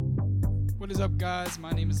What is up, guys? My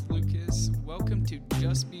name is Lucas. Welcome to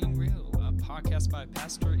Just Being Real, a podcast by a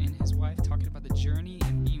pastor and his wife talking about the journey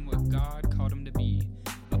and being what God called him to be,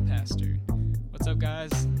 a pastor. What's up, guys?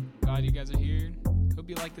 Glad you guys are here. Hope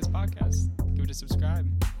you like this podcast. Give it a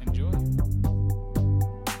subscribe. Enjoy.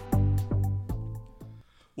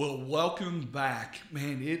 Well, welcome back.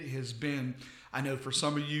 Man, it has been, I know for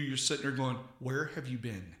some of you, you're sitting there going, where have you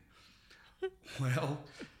been? Well,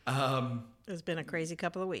 it's been a crazy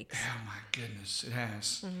couple of weeks. Oh my goodness, it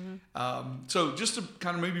has. So just to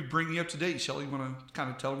kind of maybe bring you up to date, Shelly, you want to kind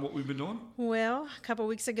of tell them what we've been doing? Well, a couple of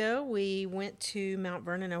weeks ago, we went to Mount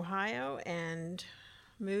Vernon, Ohio, and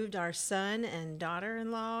moved our son and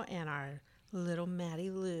daughter-in-law and our little Maddie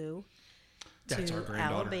Lou to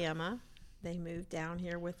Alabama. They moved down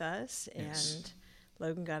here with us, Yes. and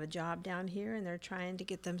Logan got a job down here, and they're trying to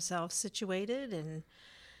get themselves situated, and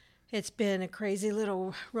it's been a crazy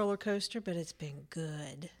little roller coaster, but it's been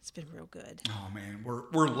good. It's been real good. Oh man,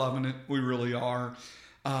 we're loving it. We really are.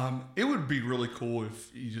 It would be really cool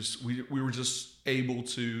if we were just able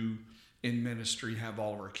to in ministry have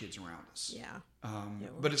all of our kids around us. Yeah.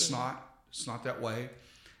 But it's not that way,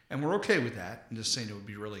 and we're okay with that. I'm just saying it would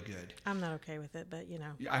be really good. I'm not okay with it, but you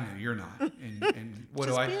know. I know you're not. And what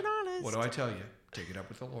Just do I? being honest. What do I tell you? Take it up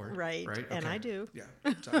with the Lord. Right. And I do. Yeah.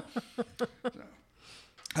 So,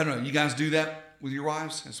 I don't know. You guys do that with your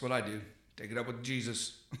wives? That's what I do. Take it up with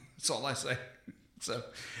Jesus. That's all I say. So,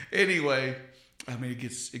 anyway, I mean, it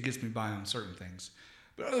gets me by on certain things,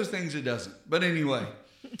 but other things it doesn't. But anyway,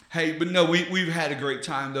 hey, but no, we've had a great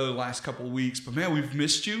time though the last couple of weeks. But man, we've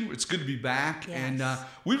missed you. It's good to be back, Yes. and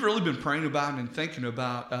we've really been praying about and thinking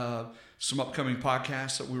about some upcoming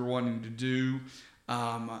podcasts that we were wanting to do.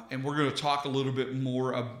 And we're going to talk a little bit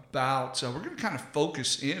more about. We're going to kind of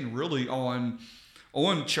focus in really on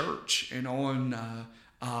church and on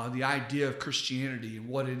the idea of Christianity and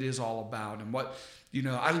what it is all about and what,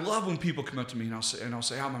 I love when people come up to me and I'll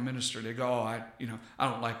say I'm a minister. They go, I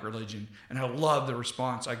don't like religion. And I love the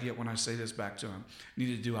response I get when I say this back to them.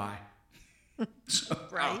 Neither do I. So,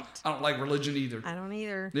 Right. I don't like religion either. I don't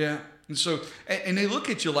either. Yeah. And so, and they look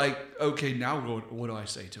at you like, okay, now what do I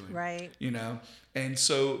say to him? Right. And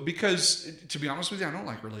so, because to be honest with you, I don't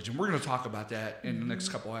like religion. We're going to talk about that in the next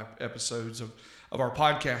couple episodes of our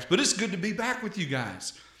podcast. But it's good to be back with you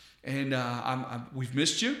guys. And we've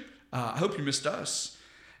missed you. I hope you missed us.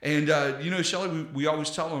 And, Shelly, we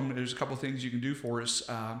always tell them there's a couple of things you can do for us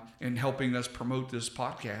in helping us promote this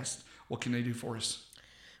podcast. What can they do for us?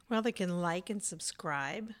 Well, they can like and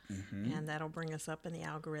subscribe, and that'll bring us up in the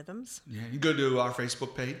algorithms. Yeah, you can go to our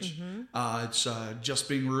Facebook page. It's Just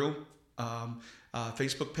Being Real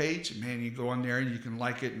Facebook page. Man, you go on there and you can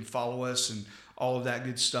like it and follow us and all of that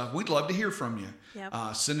good stuff. We'd love to hear from you. Yep.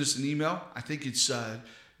 Send us an email. I think it's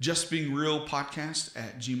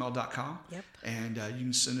justbeingrealpodcast@gmail.com. Yep. And you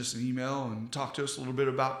can send us an email and talk to us a little bit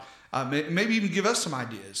about, maybe even give us some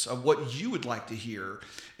ideas of what you would like to hear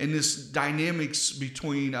in this dynamics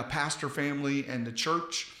between a pastor family and the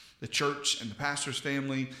church and the pastor's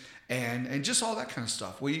family, and just all that kind of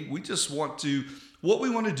stuff. We just want to, what we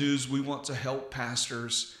want to do is we want to help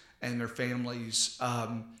pastors and their families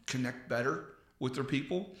connect better with their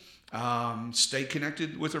people, stay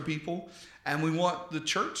connected with their people. And we want the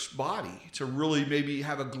church body to really maybe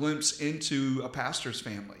have a glimpse into a pastor's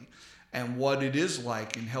family and what it is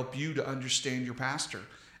like, and help you to understand your pastor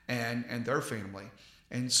and their family.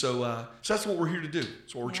 And so that's what we're here to do.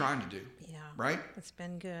 That's what we're trying to do. Yeah. Right? It's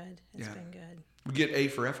been good. It's been good. We get A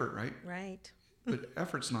for effort, right? Right. But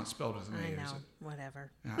effort's not spelled with an A, I know. is it?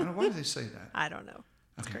 Whatever. Yeah, I don't know. Why do they say that? I don't know.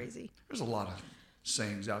 It's Okay. crazy. There's a lot of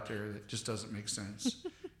sayings out there that just doesn't make sense.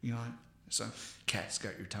 So cat's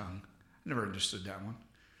got your tongue. I never understood that one.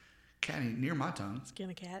 Cat ain't near my tongue. Skin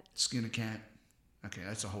a cat. Skin a cat. Okay,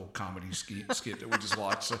 that's a whole comedy skit that we just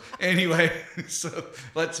watched. So anyway, so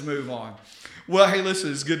let's move on. Well, hey,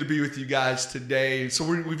 listen, it's good to be with you guys today. So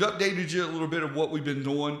we've updated you a little bit of what we've been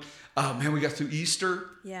doing. Man, we got through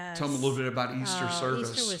Easter. Yes. Tell them a little bit about Easter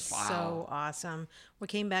service. Easter was so awesome. We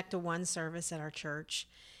came back to one service at our church,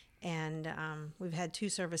 and we've had two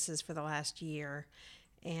services for the last year,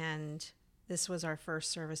 and this was our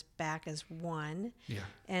first service back as one. Yeah.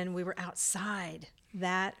 And we were outside.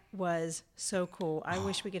 That was so cool. I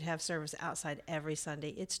wish we could have service outside every Sunday.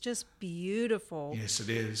 It's just beautiful. Yes, it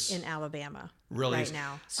is. In Alabama. Really right is.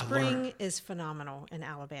 now. Spring is phenomenal in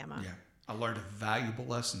Alabama. Yeah. I learned a valuable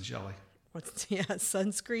lesson, Shelley.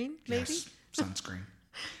 Sunscreen, maybe? Yes, sunscreen.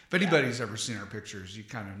 If anybody's ever seen our pictures, you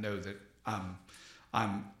kind of know that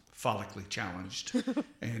I'm follically challenged.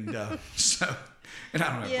 And so, and I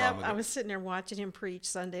don't have a Yeah, problem with I it. was sitting there watching him preach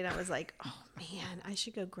Sunday, and I was like, oh, man, I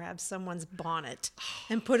should go grab someone's bonnet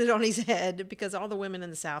and put it on his head, because all the women in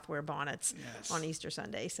the South wear bonnets on Easter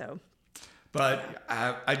Sunday. So, But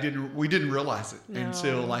we didn't realize it No.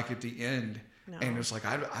 until like at the end. No. And it's like,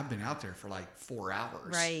 I've been out there for like 4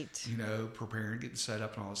 hours. Right. You know, preparing, getting set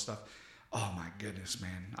up and all this stuff. Oh my goodness,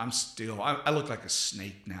 man. I look like a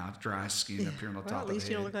snake now, dry skin up here on the top well, of at the least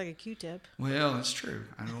head. you don't look like a Q-tip. Well, that's true.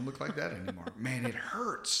 I don't look like that anymore. Man, it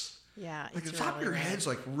hurts. Yeah, Like it's the top of your really head's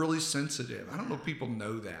like really sensitive. I don't know if people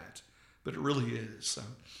know that, but it really is. So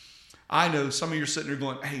I know some of you are sitting there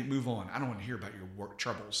going, "Hey, move on. I don't want to hear about your work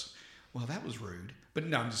troubles." Well, that was rude. But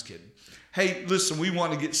no, I'm just kidding. Hey, listen, we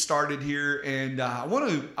want to get started here, and I want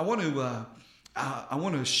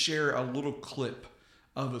to share a little clip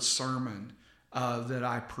of a sermon that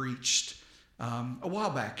I preached a while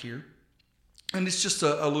back here. And it's just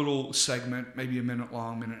a little segment, maybe a minute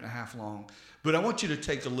long, minute and a half long. But I want you to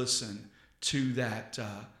take a listen to that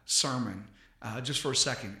sermon just for a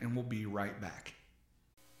second, and we'll be right back.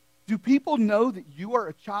 Do people know that you are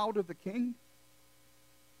a child of the King?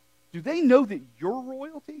 Do they know that you're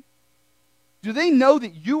royalty? Do they know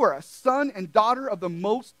that you are a son and daughter of the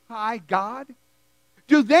Most High God?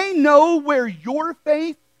 Do they know where your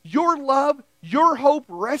faith, your love, your hope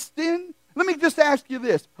rests in? Let me just ask you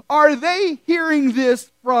this. Are they hearing this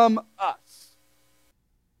from us?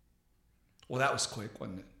 Well, that was quick,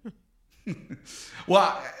 wasn't it?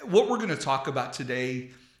 Well, what we're going to talk about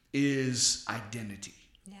today is identity.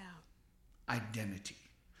 Yeah. Identity.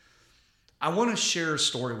 I want to share a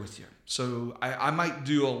story with you. So I might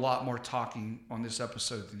do a lot more talking on this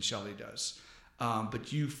episode than Shelley does.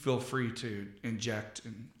 But you feel free to interject.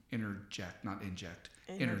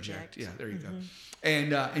 Yeah, there you go.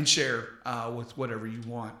 And share with whatever you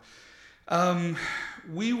want.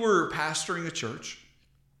 We were pastoring a church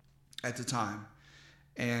at the time.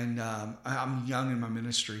 And I'm young in my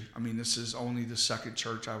ministry. I mean, this is only the second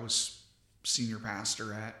church I was senior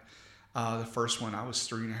pastor at. The first one I was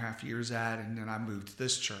 3.5 years at, and then I moved to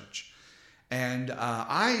this church. And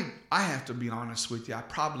I have to be honest with you, I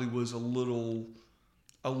probably was a little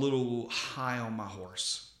high on my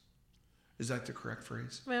horse. Is that the correct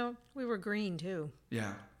phrase? Well, we were green, too.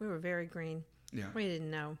 Yeah. We were very green. Yeah. We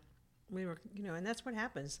didn't know. We were, and that's what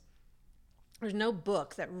happens. There's no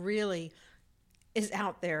book that really is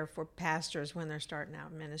out there for pastors when they're starting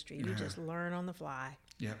out in ministry. You just learn on the fly.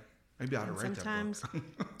 Yeah. Maybe I ought to write Sometimes,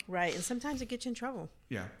 that book. right, and sometimes it gets you in trouble.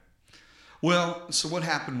 Yeah. Well, so what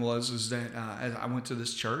happened was that as I went to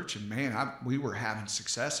this church, and man, we were having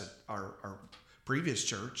success at our previous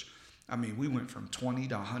church. I mean, we went from 20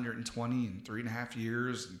 to 120 in 3.5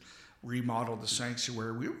 years, and remodeled the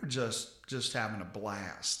sanctuary. We were just having a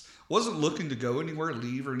blast. Wasn't looking to go anywhere,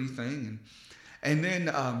 leave or anything, and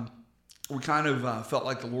then we kind of felt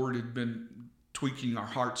like the Lord had been tweaking our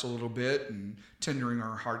hearts a little bit and tendering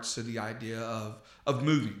our hearts to the idea of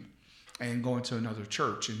moving and going to another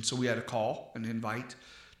church. And so we had a call, an invite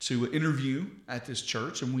to interview at this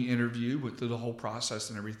church, and we interviewed, went through the whole process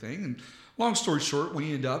and everything. And long story short,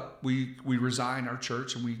 we resign our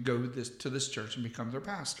church and we go to this church and become their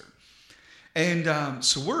pastor. And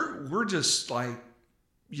so we're just like,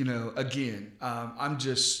 again, I'm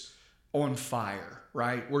just on fire,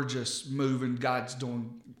 right? We're just moving. God's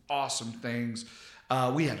doing awesome things.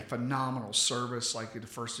 We had a phenomenal service, like the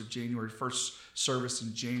 1st of January, first service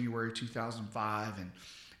in January 2005,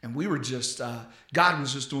 and we were just God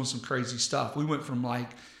was just doing some crazy stuff. We went from like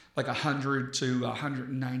 100 to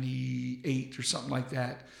 198 or something like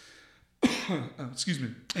that. Excuse me.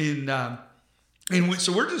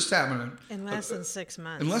 So we're just having In less than 6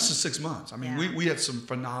 months. In less than 6 months. I mean, Yeah. we had some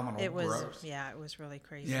phenomenal It was, growth. yeah, it was really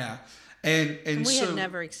crazy. Yeah. And we so, had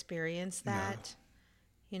never experienced that.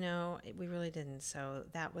 We really didn't. So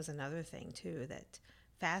that was another thing, too, that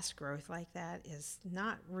fast growth like that is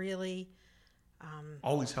not really,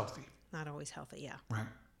 always healthy. not always healthy. Yeah.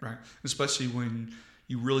 Right. Especially when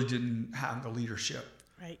you really didn't have the leadership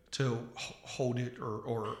Right. to hold it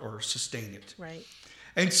or sustain it. Right.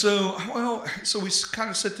 And so we kind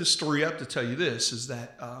of set this story up to tell you this, is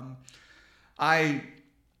that I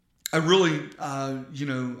really,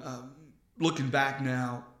 looking back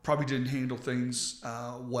now, probably didn't handle things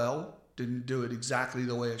well, didn't do it exactly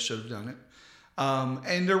the way I should have done it.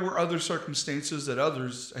 And there were other circumstances that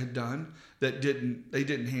others had done that they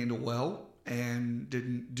didn't handle well and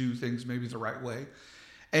didn't do things maybe the right way.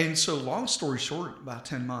 And so long story short, about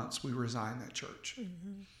 10 months, we resigned that church.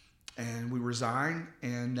 Mm-hmm. And we resign,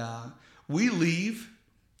 and we leave,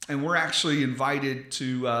 and we're actually invited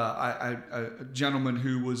to a gentleman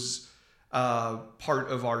who was part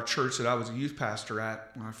of our church that I was a youth pastor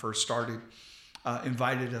at when I first started,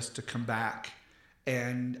 invited us to come back,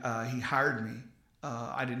 and he hired me.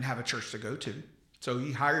 I didn't have a church to go to, so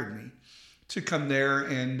he hired me to come there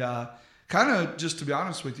and kind of, just to be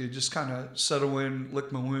honest with you, just kind of settle in,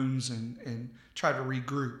 lick my wounds, and try to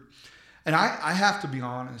regroup. And I have to be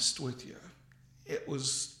honest with you, it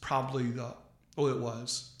was probably it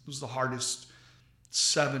was the hardest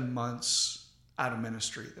 7 months out of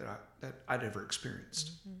ministry that I'd ever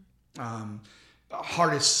experienced. Mm-hmm.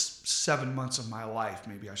 Hardest 7 months of my life,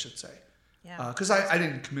 maybe I should say. Yeah. Because I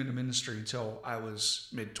didn't come into ministry until I was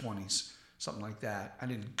mid-20s, something like that. I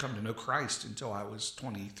didn't come to know Christ until I was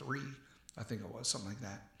 23, I think it was, something like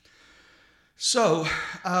that. So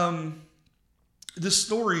this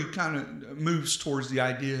story kind of moves towards the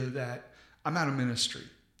idea that I'm out of ministry.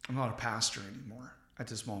 I'm not a pastor anymore at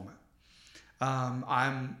this moment.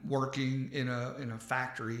 I'm working in a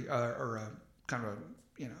factory or a kind of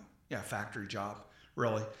factory job,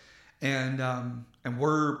 really. And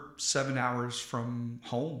we're 7 hours from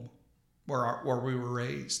home, where we were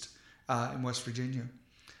raised in West Virginia,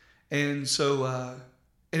 and so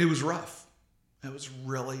and it was rough. It was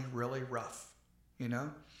really, really rough,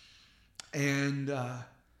 And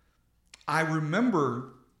I remember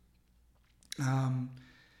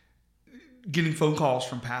getting phone calls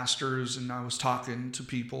from pastors, and I was talking to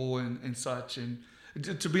people and such. And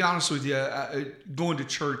to be honest with you, going to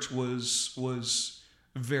church was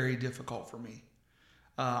very difficult for me.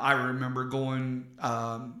 I remember going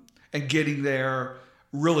and getting there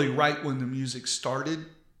really right when the music started.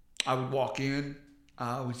 I would walk in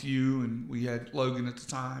with you, and we had Logan at the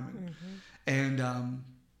time, and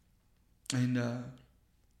we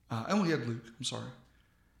had Luke. I'm sorry.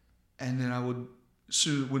 And then I would,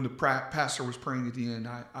 when the pastor was praying at the end,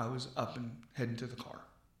 I was up and heading to the car.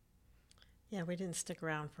 Yeah, we didn't stick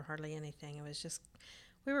around for hardly anything. It was just,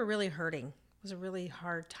 we were really hurting. It was a really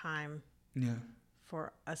hard time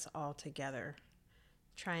for us all together,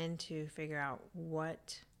 trying to figure out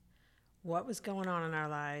what was going on in our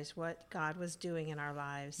lives, what God was doing in our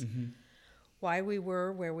lives, why we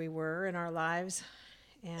were where we were in our lives.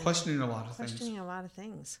 And questioning a lot of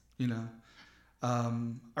things. I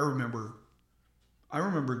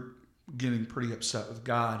remember getting pretty upset with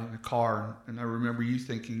God in a car, and I remember you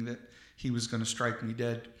thinking that he was going to strike me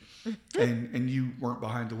dead, and you weren't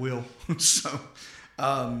behind the wheel. So,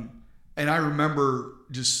 and I remember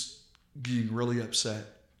just getting really upset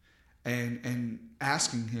and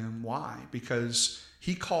asking him why, because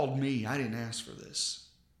he called me. I didn't ask for this.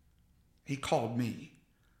 He called me.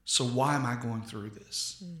 So why am I going through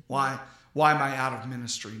this? Why am I out of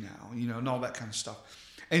ministry now? And all that kind of stuff.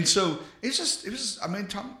 And so it was, I'm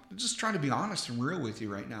just trying to be honest and real with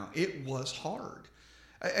you right now. It was hard.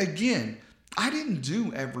 Again, I didn't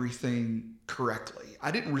do everything correctly.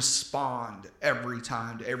 I didn't respond every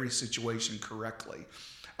time to every situation correctly.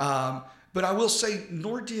 But I will say,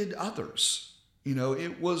 nor did others.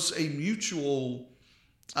 It was a mutual,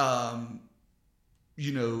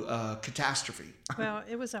 catastrophe. Well,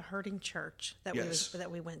 it was a hurting church that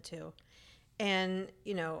we went to. And,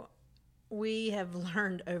 we have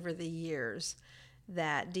learned over the years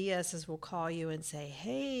that DSs will call you and say,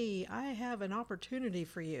 hey, I have an opportunity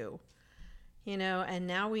for you. And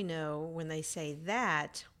now we know when they say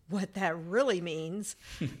that, what that really means.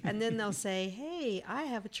 And then they'll say, hey, I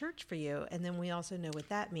have a church for you. And then we also know what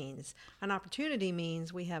that means. An opportunity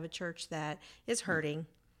means we have a church that is hurting.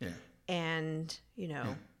 Yeah. And,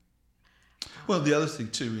 Well, the other thing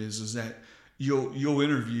too is that you'll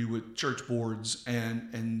interview with church boards,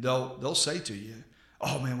 and they'll say to you,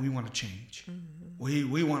 "Oh man, we want to change.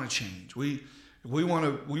 We want to change. We want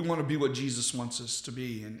to be what Jesus wants us to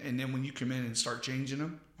be." And then when you come in and start changing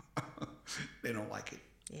them, they don't like it.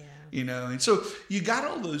 Yeah. And so you got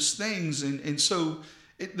all those things, and so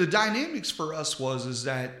the dynamics for us is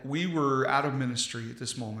that we were out of ministry at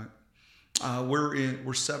this moment.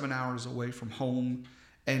 We're 7 hours away from home,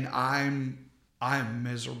 and I'm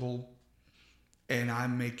miserable, and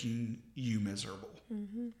I'm making you miserable.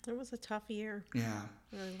 It was a tough year. Yeah,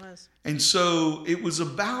 it really was. And so it was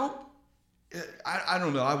about, I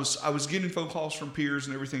don't know. I was getting phone calls from peers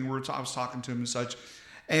and everything. I was talking to them and such,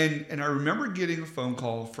 and I remember getting a phone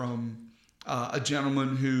call from a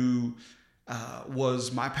gentleman who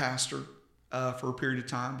was my pastor for a period of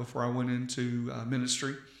time before I went into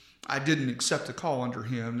ministry. I didn't accept a call under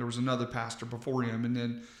him. There was another pastor before him, and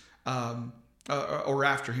then or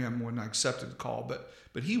after him when I accepted the call.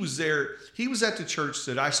 But he was there. He was at the church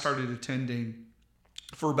that I started attending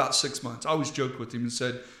for about 6 months. I always joked with him and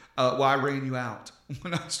said, well, I ran you out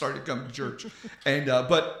when I started coming to church. And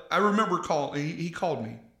but I remember he called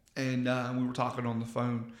me, and we were talking on the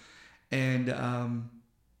phone, and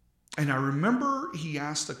I remember he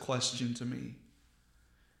asked a question to me.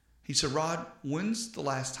 He said, Rod, when's the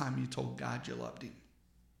last time you told God you loved him?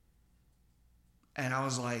 And I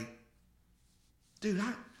was like, dude,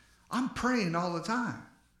 I'm praying all the time.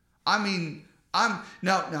 I mean, I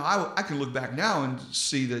can look back now and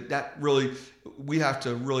see that really, we have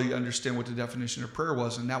to really understand what the definition of prayer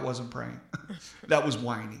was, and that wasn't praying. That was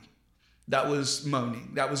whining. That was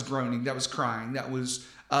moaning. That was groaning. That was crying. That was,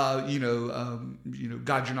 God,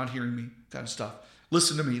 you're not hearing me, kind of stuff.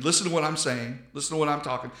 Listen to me. Listen to what I'm saying. Listen to what I'm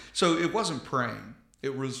talking. So it wasn't praying.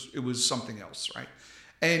 It was something else, right?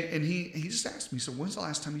 And he just asked me, so when's the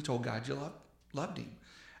last time you told God you loved him?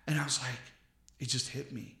 And I was like, it just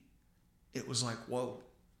hit me. It was like, whoa.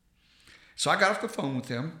 So I got off the phone with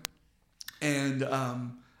him, and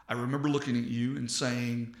I remember looking at you and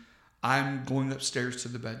saying, I'm going upstairs to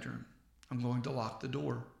the bedroom. I'm going to lock the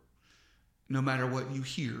door. No matter what you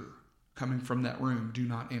hear coming from that room, do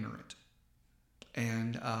not enter it.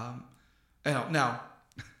 And now,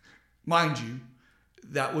 mind you,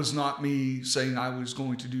 that was not me saying I was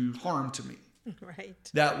going to do harm to me. Right.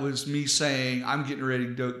 That was me saying I'm getting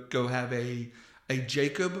ready to go have a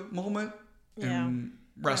Jacob moment and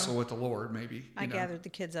wrestle with the Lord. Maybe I gathered the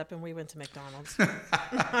kids up and we went to McDonald's.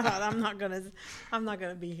 I'm not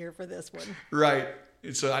gonna be here for this one. Right.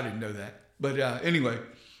 And so I didn't know that, but anyway.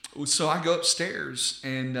 So I go upstairs,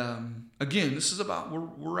 and again, this is about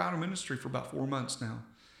we're out of ministry for about 4 months now,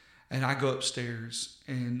 and I go upstairs,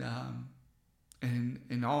 and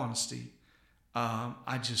in all honesty, I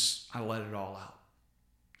let it all out,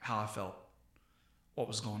 how I felt, what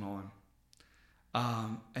was going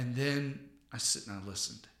on, and then I sit and I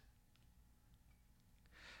listened,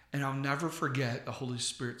 and I'll never forget the Holy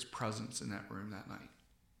Spirit's presence in that room that night.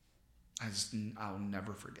 I'll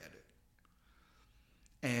never forget it.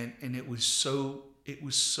 And it was so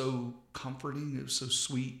comforting. It was so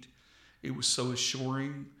sweet. It was so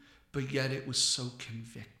assuring, but yet it was so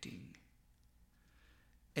convicting.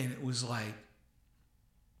 And it was like,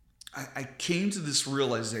 I came to this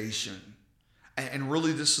realization, and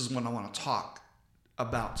really this is what I want to talk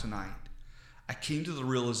about tonight. I came to the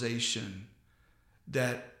realization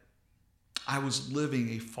that I was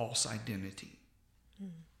living a false identity.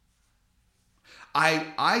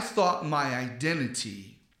 I thought my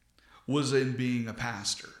identity was in being a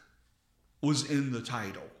pastor, was in the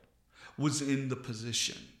title, was in the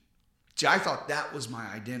position. See, I thought that was my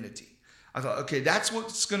identity. I thought, okay, that's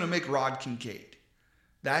what's going to make Rod Kincaid.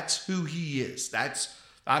 That's who he is.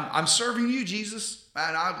 I'm serving you, Jesus.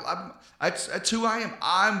 And that's who I am.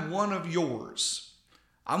 I'm one of yours.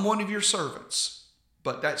 I'm one of your servants.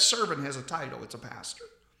 But that servant has a title. It's a pastor.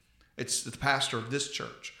 It's the pastor of this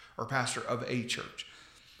church, or pastor of a church.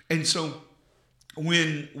 And so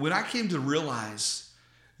when I came to realize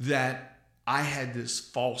that I had this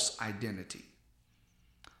false identity,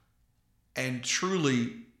 and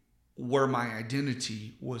truly where my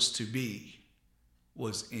identity was to be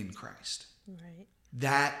was in Christ. Right.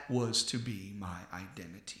 That was to be my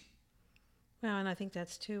identity. Well, and I think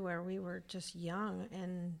that's too where we were just young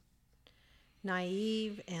and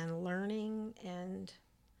naive and learning, and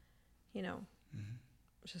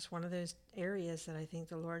just one of those areas that I think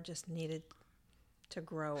the Lord just needed to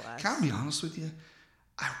grow us. Can I be honest with you?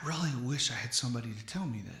 I really wish I had somebody to tell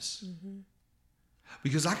me this. Mm-hmm.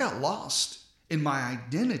 Because I got lost in my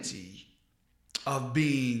identity of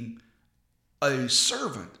being a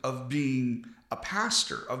servant, of being a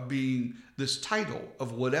pastor, of being this title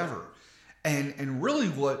of whatever. And really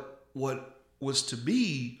what was to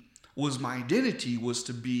be, was my identity was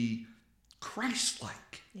to be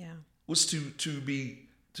Christ-like. Yeah. Was to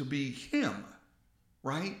be him,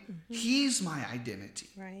 right? Mm-hmm. He's my identity.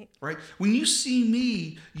 Right. Right? When you see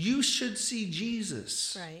me, you should see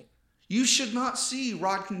Jesus. Right. You should not see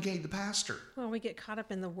Rod Kincaid, the pastor. Well, we get caught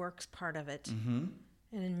up in the works part of it. Mm-hmm.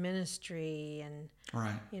 And in ministry, and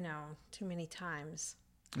right. Too many times.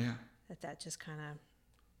 Yeah. That just kind of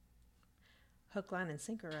hook, line, and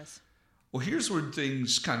sinker us. Well, here's where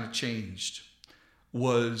things kind of changed,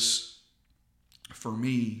 was for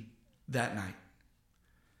me that night.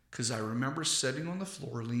 Because I remember sitting on the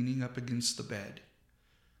floor, leaning up against the bed,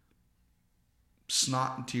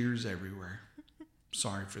 snot and tears everywhere.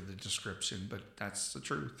 Sorry for the description, but that's the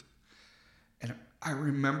truth. And I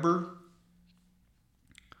remember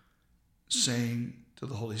saying to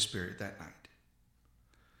the Holy Spirit that night,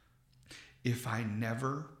 if I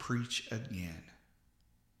never preach again,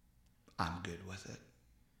 I'm good with it.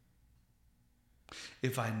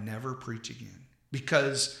 If I never preach again,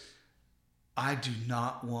 because I do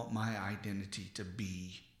not want my identity to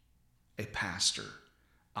be a pastor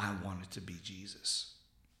I wanted to be Jesus.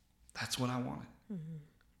 That's what I wanted.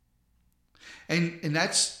 And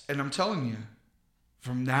I'm telling you,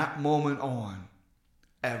 from that moment on,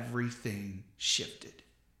 everything shifted.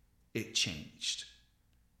 It changed.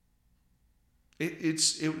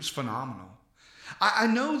 It was phenomenal. I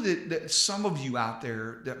know that some of you out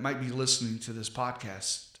there that might be listening to this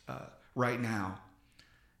podcast right now,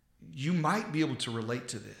 you might be able to relate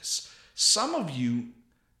to this. Some of you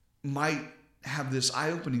might have this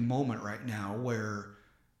eye-opening moment right now where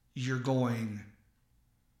you're going,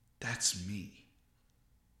 that's me.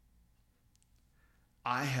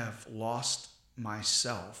 I have lost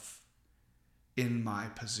myself in my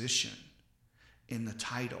position, in the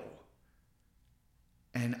title,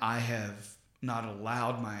 and I have not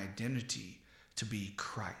allowed my identity to be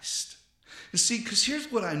Christ. You see, because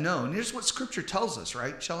here's what I know, and here's what Scripture tells us,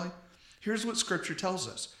 right, Shelley? Here's what Scripture tells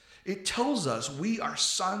us. It tells us we are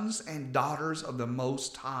sons and daughters of the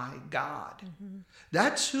Most High God.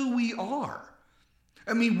 That's who we are.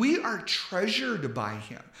 I mean, we are treasured by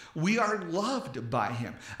Him. We are loved by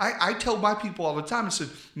Him. I tell my people all the time, I said,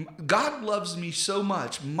 God loves me so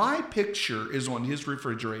much. My picture is on His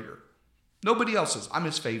refrigerator. Nobody else's. I'm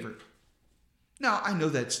His favorite. Now, I know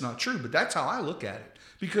that's not true, but that's how I look at it,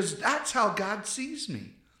 because that's how God sees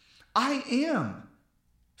me. I am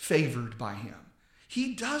favored by Him.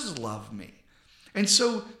 He does love me. And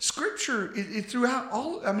so Scripture,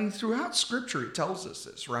 throughout Scripture, it tells us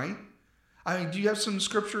this, right? I mean, do you have some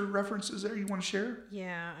Scripture references there you want to share?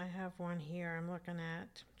 Yeah, I have one here I'm looking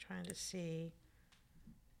at, trying to see.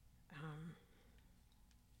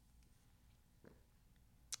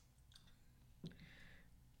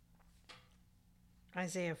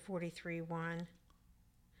 Isaiah 43:1.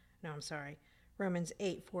 No, I'm sorry. Romans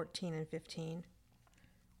 8:14 and 15.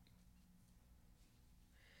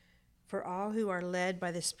 For all who are led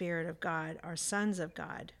by the Spirit of God are sons of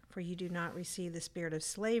God, for you do not receive the spirit of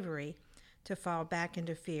slavery to fall back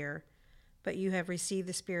into fear, but you have received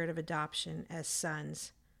the spirit of adoption as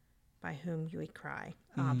sons, by whom we cry,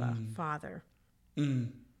 Abba, Father.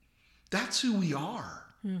 That's who we are.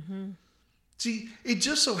 See, it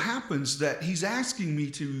just so happens that He's asking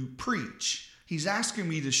me to preach. He's asking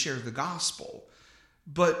me to share the gospel.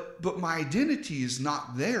 But my identity is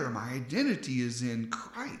not there. My identity is in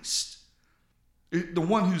Christ, the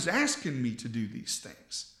one who's asking me to do these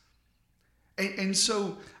things. And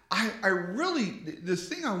so I really, the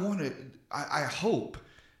thing I hope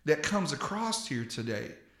that comes across here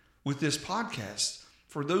today with this podcast,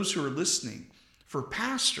 for those who are listening, for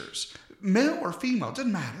pastors, male or female,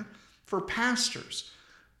 doesn't matter, for pastors,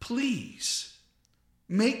 please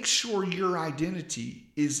make sure your identity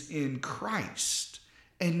is in Christ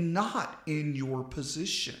and not in your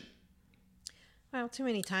position. Well, too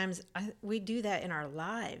many times we do that in our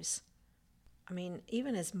lives. I mean,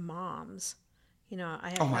 even as moms, I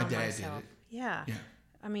have found my dad myself. did it. Yeah. Yeah.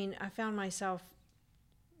 I mean, I found myself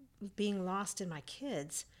being lost in my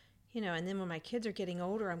kids, and then when my kids are getting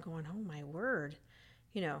older, I'm going, oh my word,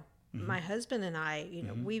 my husband and I,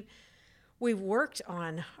 we've worked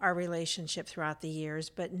on our relationship throughout the years,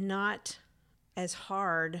 but not as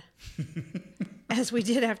hard as we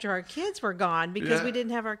did after our kids were gone, because we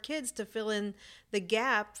didn't have our kids to fill in the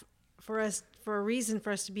gap for a reason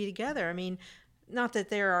for us to be together. I mean, not that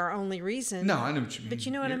they're our only reason. No, I know what you mean. But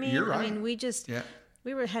you know what I mean? You're right. I mean, we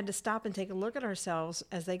had to stop and take a look at ourselves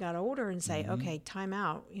as they got older and say, okay, time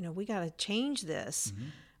out. We got to change this.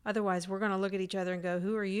 Otherwise, we're going to look at each other and go,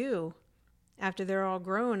 who are you? After they're all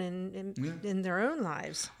grown in their own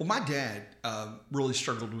lives. Well, my dad really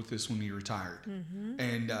struggled with this when he retired.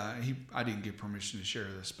 And I didn't get permission to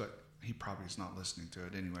share this, but he probably is not listening to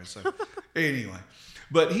it anyway. So anyway,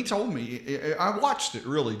 but he told me, I watched it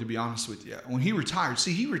really, to be honest with you. When he retired,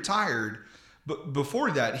 he retired, but before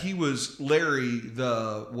that, he was Larry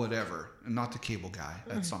the whatever, not the cable guy.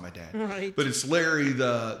 That's not my dad. Right. But it's Larry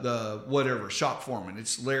the whatever, shop foreman.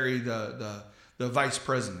 It's Larry the vice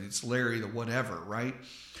president. It's Larry the whatever, right?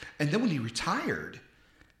 And then when he retired,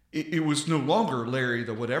 it was no longer Larry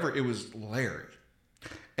the whatever. It was Larry.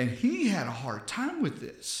 And he had a hard time with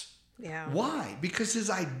this. Yeah. Why? Because his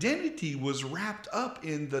identity was wrapped up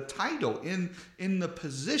in the title, in the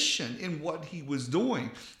position, in what he was doing.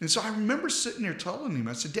 And so I remember sitting there telling him,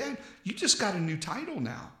 I said, Dad, you just got a new title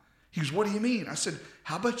now. He goes, what do you mean? I said,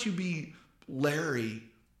 how about you be Larry,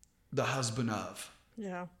 the husband of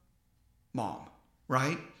Mom,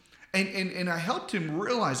 right? And I helped him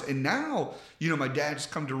realize, and now, my dad's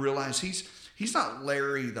come to realize he's not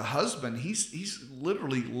Larry the husband. He's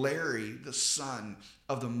literally Larry the son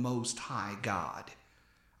of the Most High God.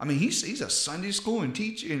 I mean, he's a Sunday school and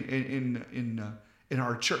teach in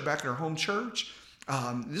our church, back in our home church.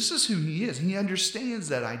 This is who he is. He understands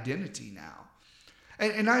that identity now.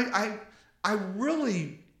 And I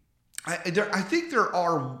think there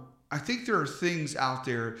are things out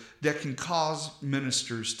there that can cause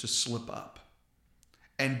ministers to slip up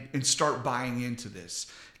and start buying into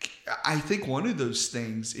this. I think one of those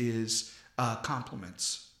things is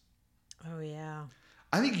compliments. Oh, yeah.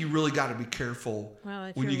 I think you really got to be careful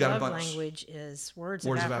Well, when your you got love a bunch. language is words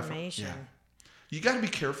of affirmation. Yeah. You got to be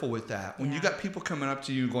careful with that. When you Yeah. got people coming up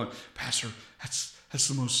to you and going, Pastor, that's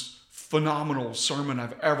the most phenomenal sermon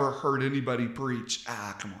I've ever heard anybody preach.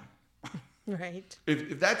 Come on. Right.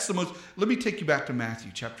 If that's the most, let me take you back to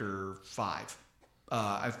Matthew chapter 5.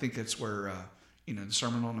 I think that's where, the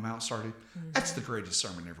Sermon on the Mount started. Mm-hmm. That's the greatest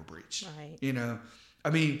sermon ever preached. Right. I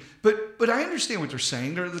mean, but I understand what they're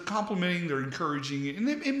saying. They're complimenting, they're encouraging, and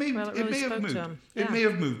it may have moved them. Yeah. It may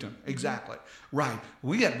have moved them. Exactly. Mm-hmm. Right.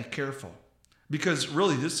 We got to be careful because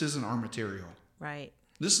really this isn't our material. Right.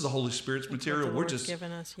 This is the Holy Spirit's material. We're just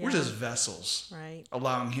given us. Yeah. We're just vessels, right?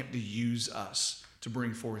 Allowing Him to use us to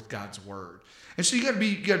bring forth God's word. And so you got to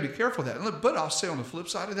be careful of that. But I'll say on the flip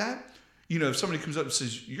side of that, if somebody comes up and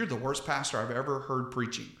says, "You're the worst pastor I've ever heard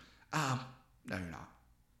preaching," no, you're not.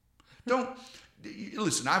 Don't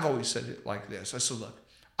listen. I've always said it like this. I said, "Look,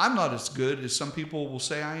 I'm not as good as some people will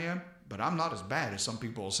say I am, but I'm not as bad as some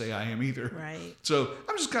people will say I am either." Right. So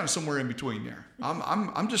I'm just kind of somewhere in between there.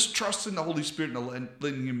 I'm just trusting the Holy Spirit and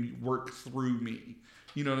letting Him work through me.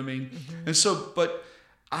 You know what I mean? Mm-hmm. And so, but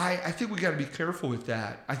I think we got to be careful with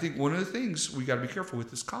that. I think one of the things we got to be careful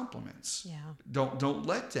with is compliments. Yeah. Don't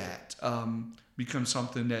let that become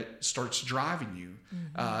something that starts driving you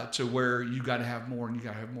to where you got to have more and you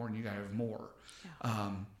got to have more and you got to have more.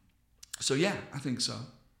 Yeah. So yeah, I think so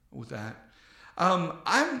with that.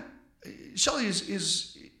 Shelley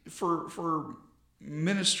is for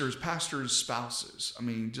ministers, pastors, spouses. I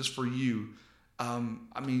mean, just for you.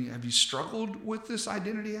 Have you struggled with this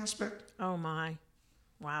identity aspect? Oh my.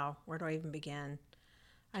 Wow, where do I even begin?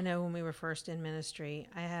 I know when we were first in ministry,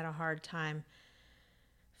 I had a hard time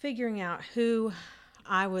figuring out who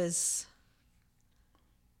I was,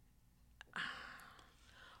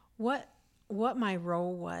 what my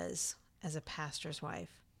role was as a pastor's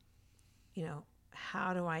wife.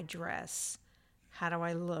 How do I dress? How do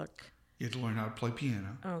I look? You had to learn how to play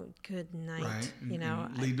piano. Oh, good night. Right.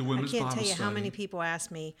 And lead the women's I can't Bible tell you study. how many people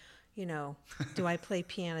ask me, do I play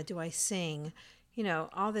piano? Do I sing?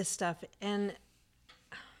 All this stuff. And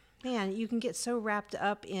man, you can get so wrapped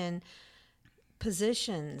up in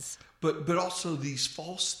positions. But also these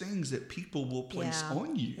false things that people will place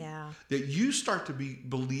on you. Yeah. That you start to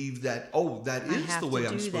believe that, that is the way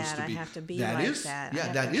I'm supposed to be. I have to be that like is, that. Yeah, I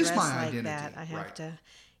have that to is dress my like identity. That. I have right. to,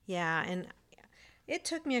 and it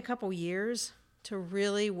took me a couple years to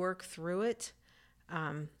really work through it.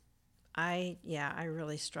 I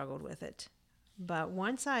really struggled with it. But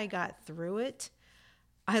once I got through it,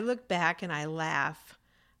 I look back and I laugh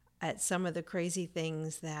at some of the crazy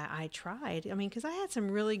things that I tried. I mean, because I had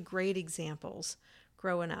some really great examples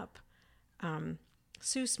growing up.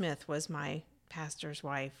 Sue Smith was my pastor's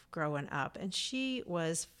wife growing up, and she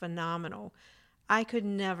was phenomenal. I could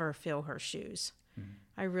never fill her shoes. Mm-hmm.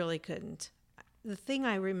 I really couldn't. The thing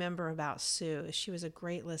I remember about Sue is she was a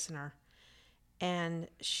great listener. And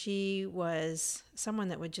she was someone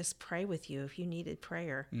that would just pray with you if you needed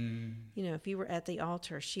prayer. Mm. If you were at the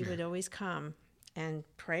altar, she would always come and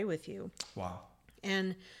pray with you. Wow.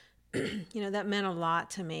 And, that meant a lot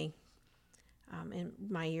to me in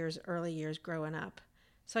my early years growing up.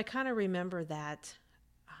 So I kind of remember that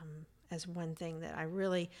as one thing that I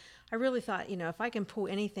really thought, if I can pull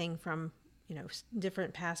anything from,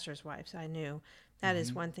 different pastors' wives, I knew that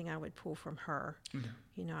is one thing I would pull from her.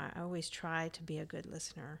 Yeah. I always try to be a good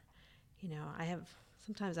listener.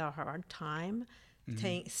 Sometimes I have a hard time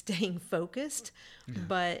staying focused,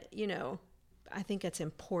 but, I think it's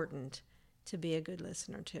important to be a good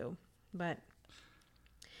listener too. But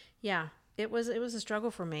yeah, it was a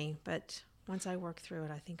struggle for me, but once I worked through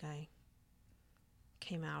it, I think I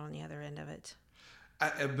came out on the other end of it.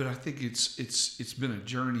 But I think it's been a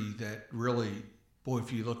journey that really, boy,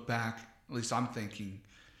 if you look back, at least I'm thinking,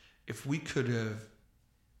 if we could have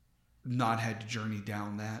not had to journey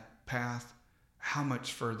down that path, how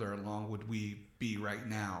much further along would we be right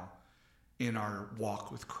now in our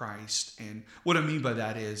walk with Christ? And what I mean by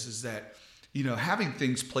that is that, having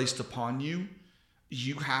things placed upon you,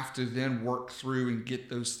 you have to then work through and get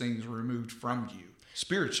those things removed from you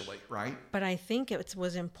spiritually, right? But I think it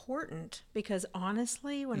was important because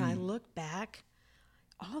honestly, when I look back,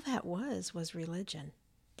 all that was religion.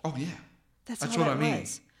 Oh, yeah. That's what I mean.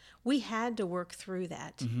 We had to work through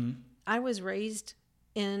that. Mm-hmm. I was raised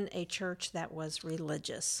in a church that was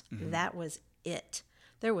religious. That was it.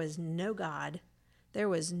 There was no God. There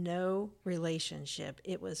was no relationship.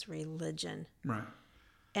 It was religion. Right.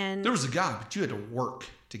 And There was a God, but you had to work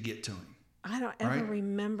to get to him. I don't ever right?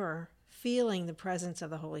 remember feeling the presence of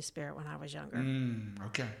the Holy Spirit when I was younger.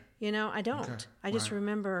 Okay. You know, I don't. Okay, I just right.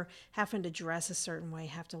 remember having to dress a certain way,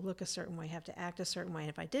 have to look a certain way, have to act a certain way. And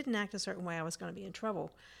if I didn't act a certain way, I was going to be in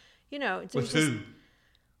trouble. You know, it With was who?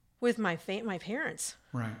 with my parents,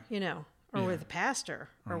 Right. you know, or Yeah. with the pastor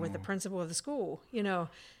or with the principal of the school. You know,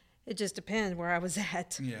 it just depends where I was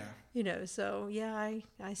at. Yeah. You know, so yeah,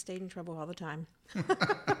 I stayed in trouble all the time.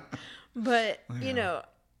 But, you know,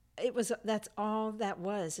 that's all that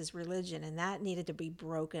was is religion, and that needed to be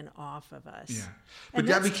broken off of us. Yeah. But And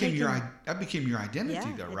that that's became your taken- that became your identity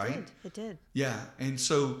Yeah, though, it right? did. It did. Yeah. And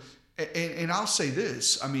so and I'll say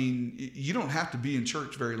this, I mean, you don't have to be in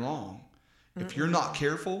church very long. If you're not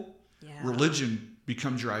careful, Yeah. religion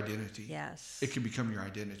becomes your identity. Yes. It can become your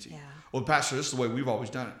identity. Yeah. Well, Pastor, this is the way we've always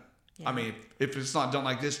done it. Yeah. I mean, if it's not done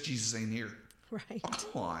like this, Jesus ain't here. Right.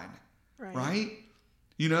 Come on. Right. Right?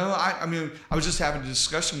 You know, I mean, I was just having a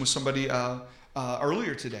discussion with somebody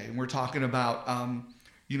earlier today, and we're talking about,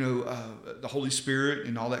 the Holy Spirit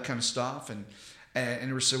and all that kind of stuff, and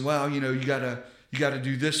they were saying, well, you know, you gotta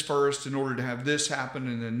do this first in order to have this happen,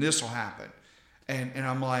 and then this will happen, and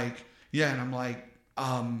I'm like, yeah, and I'm like,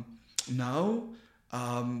 no,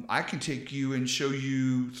 I can take you and show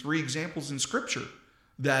you 3 examples in Scripture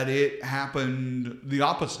that it happened the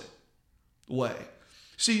opposite way.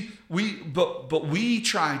 See, we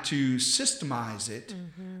try to systemize it.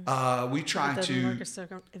 We try If it to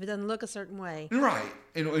doesn't look a certain way. right,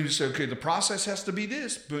 and you say, okay, the process has to be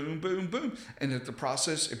this, boom, boom, boom, and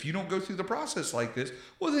if you don't go through the process like this,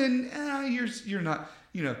 well then you're not.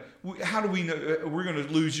 You know, how do we know we're going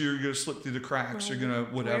to lose you? You're going to slip through the cracks. You're going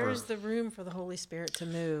to whatever. Where's the room for the Holy Spirit to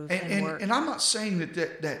move and work? And I'm not saying that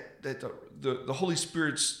the Holy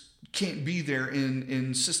Spirit's can't be there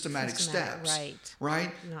in systematic steps,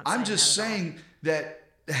 right? Not I'm saying just that at all. saying that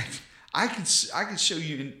I could show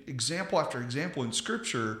you an example after example in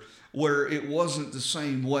Scripture where it wasn't the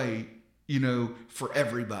same way, you know, for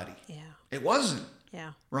everybody. Yeah. It wasn't,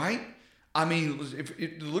 Yeah. right? I mean,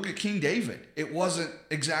 look at King David. It wasn't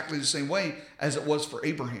exactly the same way as it was for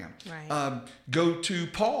Abraham. Right. Go to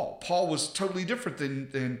Paul. Paul was totally different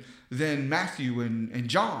than Matthew and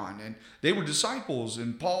John, and they were disciples.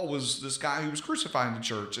 And Paul was this guy who was crucified in the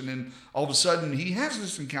church, and then all of a sudden he has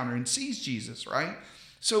this encounter and sees Jesus. Right.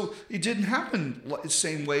 So it didn't happen the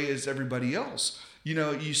same way as everybody else. You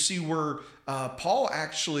know, you see where Paul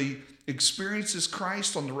actually experiences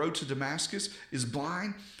Christ on the road to Damascus, is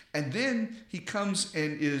blind. And then he comes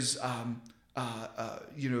and is,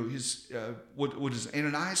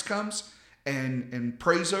 Ananias comes and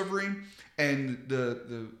prays over him, and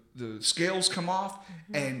the scales come off,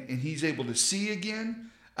 and he's able to see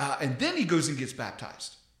again, and then he goes and gets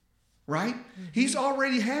baptized, right? He's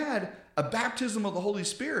already had a baptism of the Holy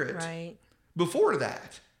Spirit Right. before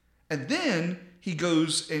that, and then he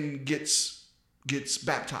goes and gets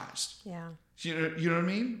baptized. Yeah. You know what I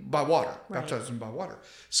mean? By water, Right. baptizing by water.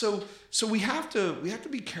 So we have to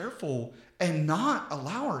be careful and not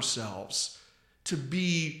allow ourselves to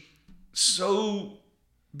become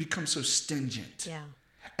so stingent. Yeah.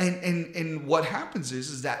 And what happens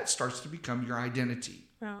is that it starts to become your identity.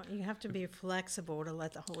 Well, you have to be flexible to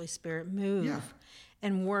let the Holy Spirit move Yeah.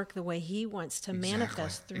 and work the way He wants to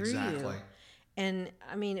manifest through Exactly. you. And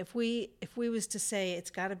I mean, if we was to say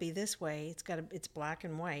it's got to be this way, it's black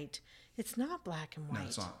and white. It's not black and white. No,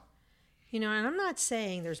 it's not. You know, and I'm not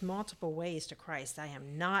saying there's multiple ways to Christ. I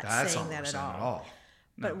am not That's saying not that what we're at saying all. at all.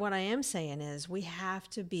 But what I am saying is we have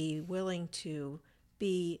to be willing to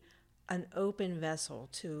be an open vessel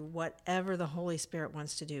to whatever the Holy Spirit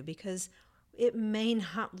wants to do, because it may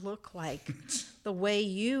not look like the way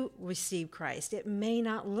you receive Christ. It may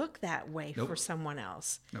not look that way Nope. for someone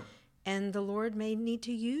else. Nope. And the Lord may need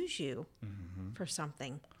to use you for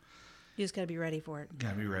something. You just got to be ready for it.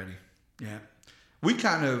 Gotta be ready. Yeah. We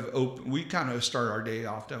kind of start our day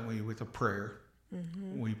off, don't we, with a prayer.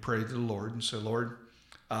 We pray to the Lord and say, Lord,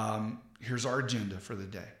 here's our agenda for the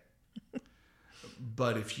day.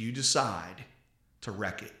 But if you decide to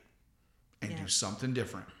wreck it and do something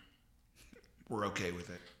different, we're okay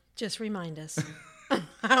with it. Just remind us.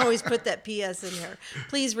 I always put that PS in there.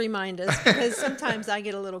 Please remind us, because sometimes I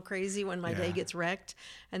get a little crazy when my day Yeah. gets wrecked.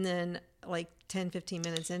 And then like 10, 15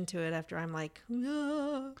 minutes into it, after I'm like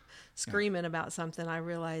screaming about something, I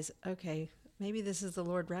realize, okay, maybe this is the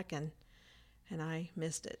Lord wrecking. and I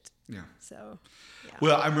missed it. Yeah. So, yeah.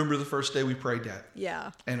 Well, I remember the first day we prayed that.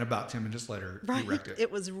 Yeah. And about 10 minutes later, Right. you wrecked it. It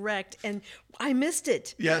was wrecked, and I missed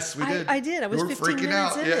it. Yes, we did. I did. I was We were 15 freaking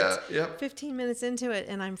minutes out. in Yeah, it. yep. 15 minutes into it,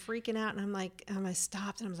 and I'm freaking out, and I'm like, I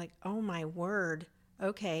stopped, and I was like, oh my word.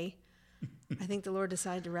 Okay. I think the Lord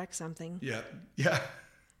decided to wreck something, Yeah. Yeah.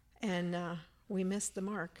 and we missed the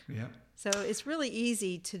mark. Yeah. So it's really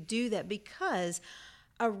easy to do that, because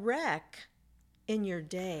a wreck in your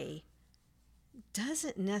day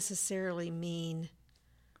doesn't necessarily mean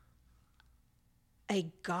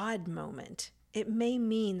a God moment. It may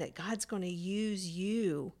mean that God's going to use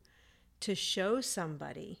you to show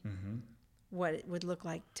somebody what it would look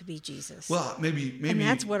like to be Jesus. Well, maybe. and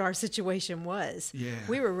that's what our situation was. Yeah.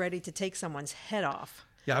 We were ready to take someone's head off.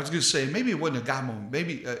 Yeah, I was going to say maybe it wasn't a God moment.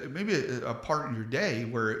 Maybe a part in your day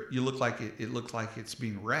where you look like it looked like it's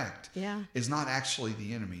being wrecked. Yeah. Is not actually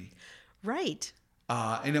the enemy, Right.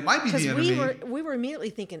 and it might be the Because enemy. we were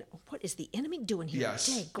immediately thinking, what is the enemy doing here? Yes,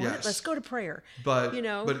 yes. Let's go to prayer. But you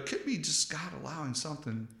know. but it could be just God allowing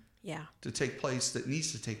something Yeah. to take place that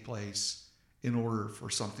needs to take place in order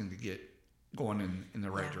for something to get going in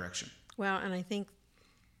the right Yeah. direction. Well, and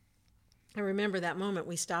I remember that moment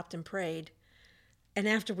we stopped and prayed. And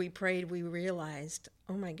after we prayed, we realized,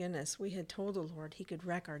 oh my goodness, we had told the Lord he could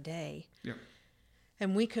wreck our day. Yeah.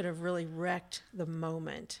 And we could have really wrecked the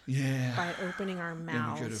moment Yeah. by opening our we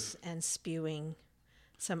mouths could've. and spewing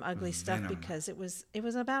some ugly stuff, Venom. because it was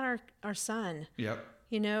about our son, Yep.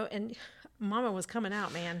 you know, and Mama was coming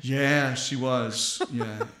out, man. Yeah, she was.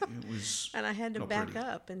 Yeah, it was. And I had to not back pretty.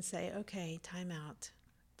 up and say, okay, time out.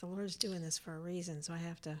 The Lord's doing this for a reason, so I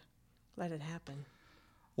have to let it happen.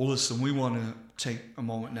 Well, listen, we want to take a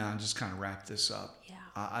moment now and just kind of wrap this up. Yeah.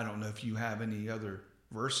 I don't know if you have any other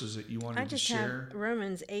verses that you wanted I to just share. have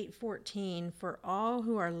Romans 8:14, for all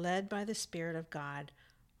who are led by the Spirit of God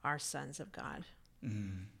are sons of God.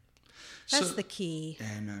 That's So- the key.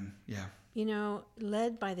 Amen. Yeah. You know,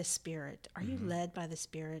 led by the Spirit. Are you led by the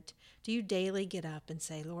Spirit? Do you daily get up and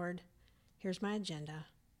say, Lord, here's my agenda,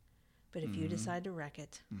 but if you decide to wreck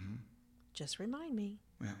it, just remind me.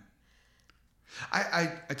 Yeah.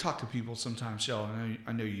 I talk to people sometimes, Shell, and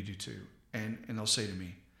I know you do too, and they'll say to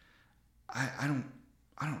me, I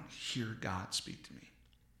don't hear God speak to me.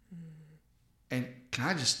 And can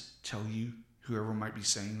I just tell you, whoever might be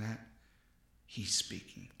saying that, He's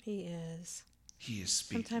speaking. He is. He is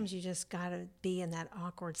speaking. Sometimes you just got to be in that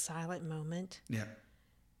awkward, silent moment. Yeah.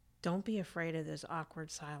 Don't be afraid of those awkward,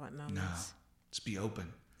 silent moments. No. Just be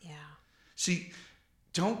open. Yeah. See,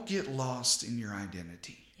 don't get lost in your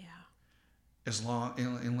identity. Yeah.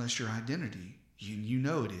 Unless your identity, you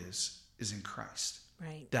know it is in Christ.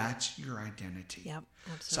 Right. That's your identity. Yep.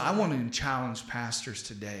 Absolutely. So I want to challenge pastors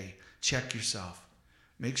today. Check yourself.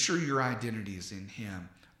 Make sure your identity is in Him,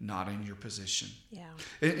 not in your position. Yeah.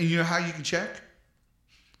 And you know how you can check?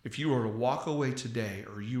 If you were to walk away today,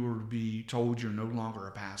 or you were to be told you're no longer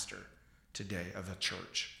a pastor today of a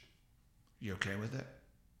church, you okay with it?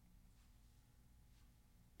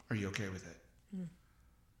 Are you okay with it?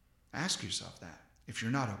 Ask yourself that. If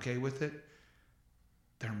you're not okay with it,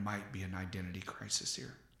 there might be an identity crisis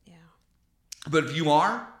here. Yeah. But if you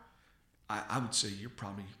are, I would say you're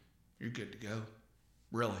good to go.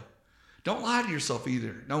 Really. Don't lie to yourself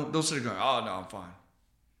either. Don't sit there going, oh, no, I'm fine.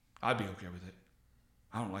 I'd be okay with it.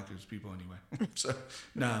 I don't like those people anyway. So,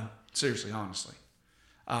 no, seriously, honestly.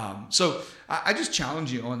 So I just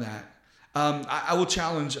challenge you on that. I will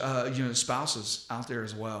challenge, spouses out there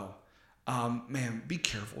as well. Man, be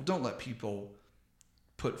careful. Don't let people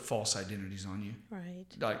put false identities on you. Right.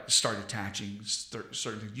 Like start attaching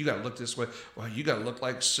certain things. You got to look this way. Well, you got to look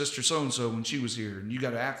like Sister So-and-so when she was here. And you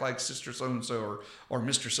got to act like Sister So-and-so or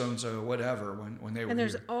Mr. So-and-so or whatever when they were And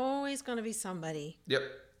there's here. always going to be somebody. Yep.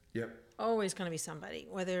 Always going to be somebody.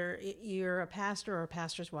 Whether you're a pastor or a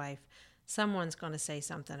pastor's wife, someone's going to say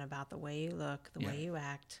something about the way you look, the way you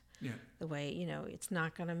act, the way, it's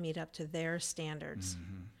not going to meet up to their standards.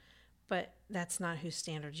 Mm-hmm. But that's not whose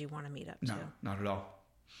standards you want to meet up to. No, not at all.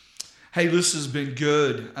 Hey, this has been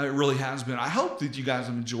good. It really has been. I hope that you guys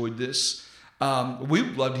have enjoyed this. We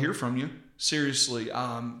would love to hear from you. Seriously,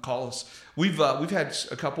 call us. We've had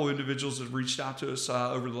a couple of individuals that have reached out to us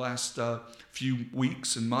over the last few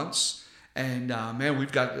weeks and months, and man,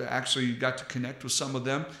 we've got to connect with some of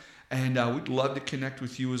them, and we'd love to connect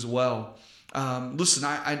with you as well. Listen,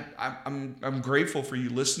 I'm grateful for you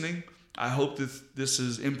listening. I hope that this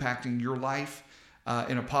is impacting your life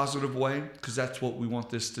in a positive way, because that's what we want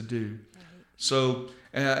this to do. Right. So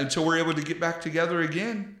until we're able to get back together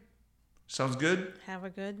again, sounds good? Have a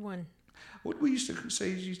good one. What we used to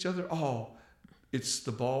say to each other? Oh, It's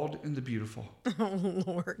the bald and the beautiful. Oh,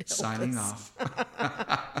 Lord. Help Signing us.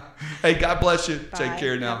 off. Hey, God bless you. Bye. Take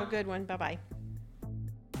care now. Have a good one. Bye-bye.